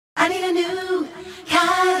I need a new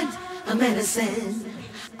kind of medicine.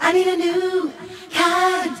 I need a new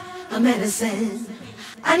kind of medicine.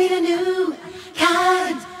 I need a new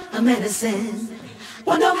kind of medicine.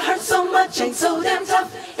 One don't hurt so much, ain't so damn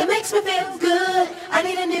tough. It makes me feel good. I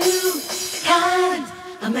need a new kind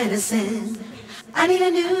of medicine. I need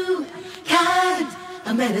a new kind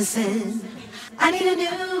of medicine. I need a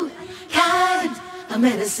new kind of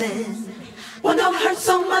medicine. One don't hurt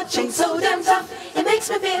so much, ain't so damn tough. It makes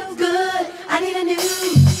me feel good. I need a new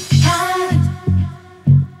kind.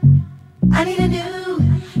 I need a new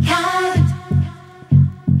kind.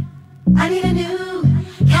 I need a new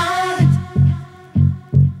kind.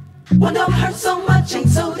 One don't hurt so much, ain't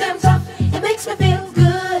so damn tough. It makes me feel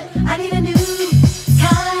good. I need a new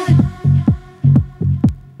kind.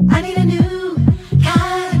 I need a new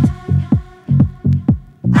kind.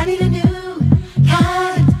 I need a new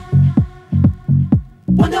kind.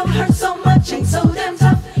 One don't hurt so much, ain't so damn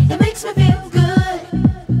tough. It makes me feel good.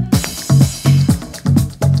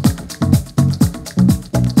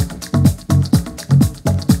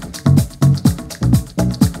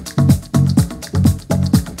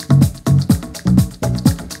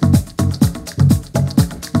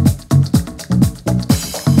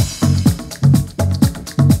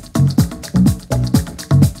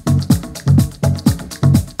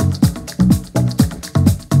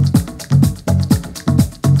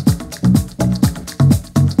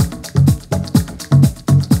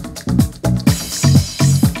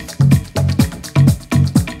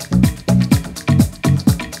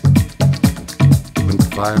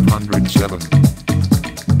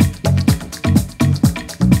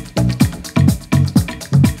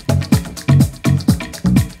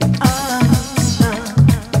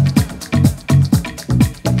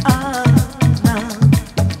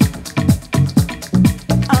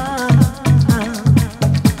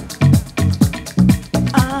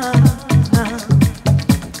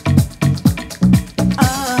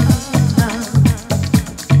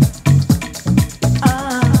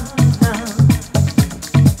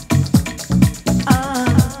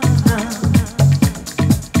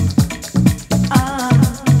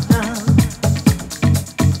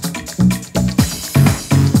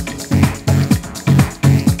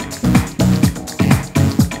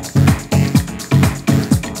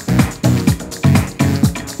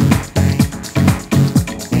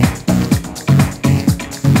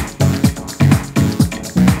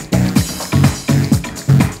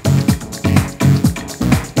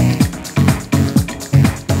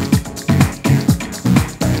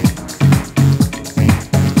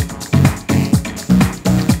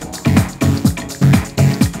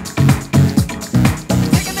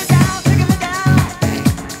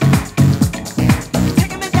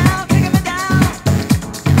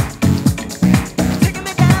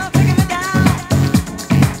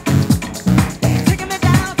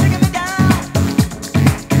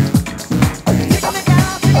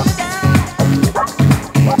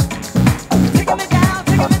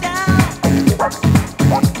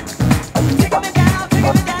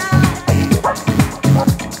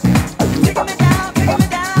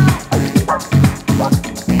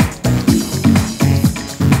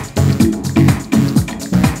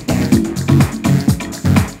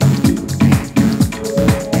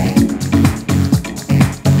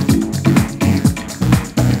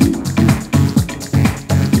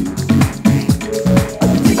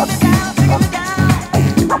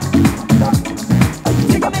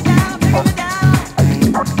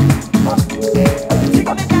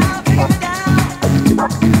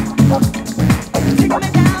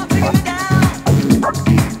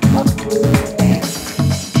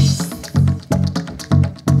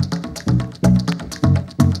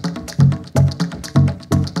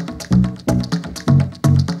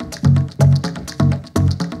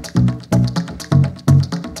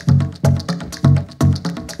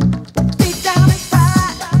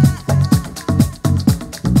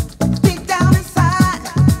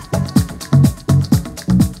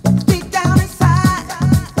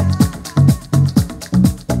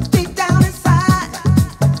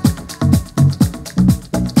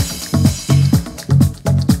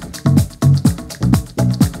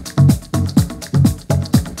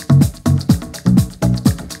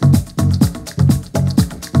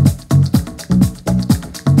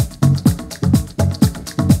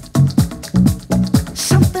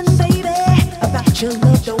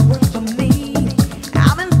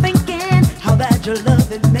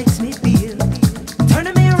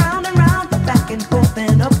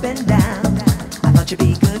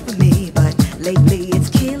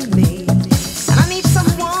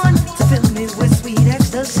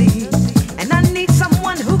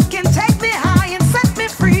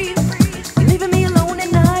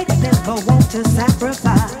 to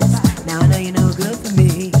sacrifice. Now I know you're no good for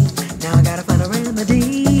me. Now I gotta find a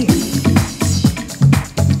remedy.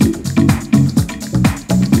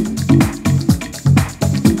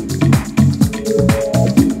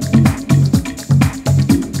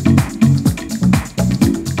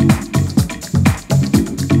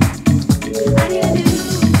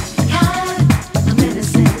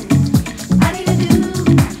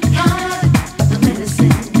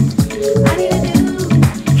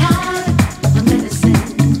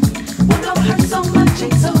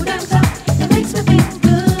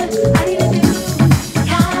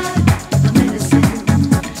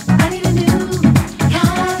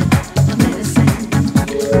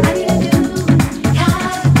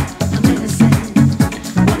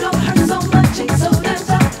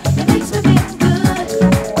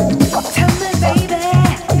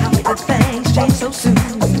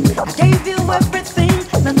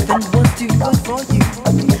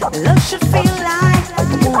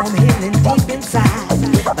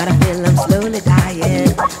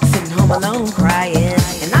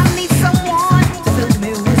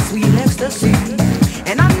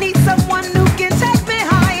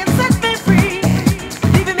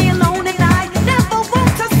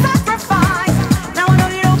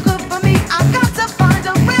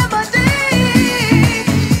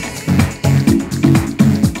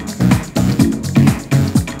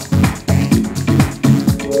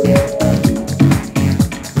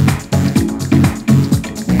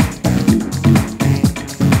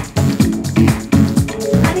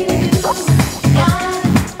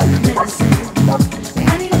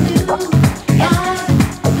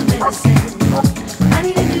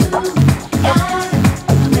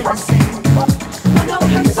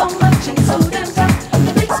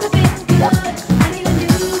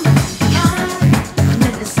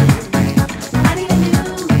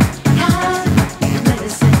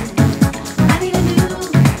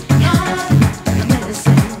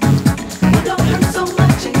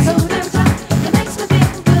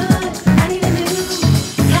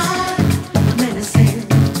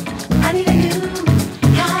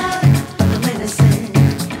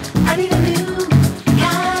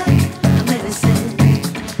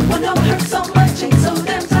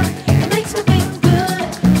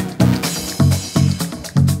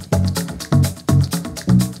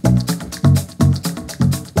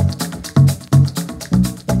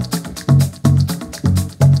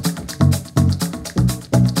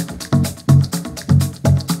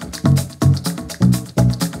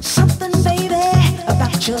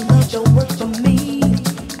 Your love don't work for me.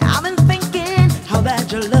 I've been thinking how bad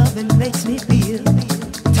your loving makes me feel.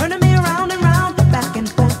 Turning me around and round, back and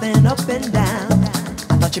forth and up and down.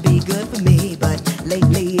 I thought you'd be good for me, but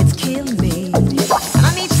lately it's killing me. And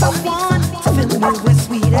I need someone to fill me with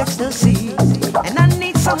sweet ecstasy. And I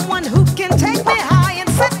need someone who can take me high and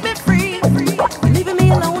set me free. Leaving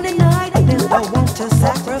me alone at night, I never want to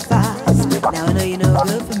sacrifice. Now I know you're no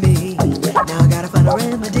good for me. Now I gotta find a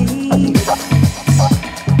remedy.